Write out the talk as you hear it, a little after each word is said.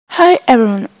Hi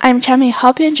everyone, I'm Charmy.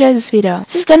 Hope you enjoyed this video.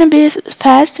 This is gonna be a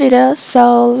fast video,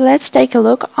 so let's take a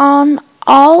look on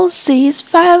all these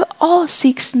 5 or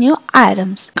 6 new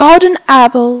items. Golden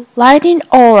Apple, Lightning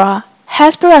Aura,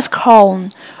 Hesperus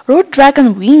Crown, Root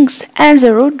Dragon Wings, and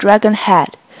the Root Dragon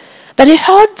Head. But you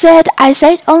heard that I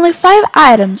said only 5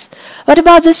 items. What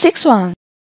about the 6th one?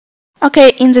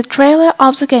 Okay, in the trailer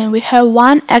of the game we have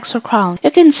 1 extra crown. You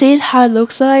can see how it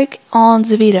looks like on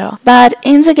the video. But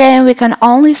in the game we can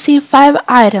only see 5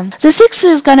 items. The 6th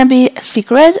is gonna be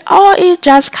secret or it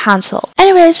just cancel.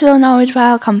 Anyways, we'll know it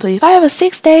while complete 5 or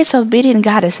 6 days of beating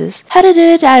goddesses. How to do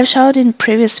it I've showed in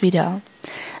previous video.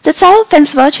 That's all,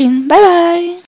 thanks for watching, bye bye!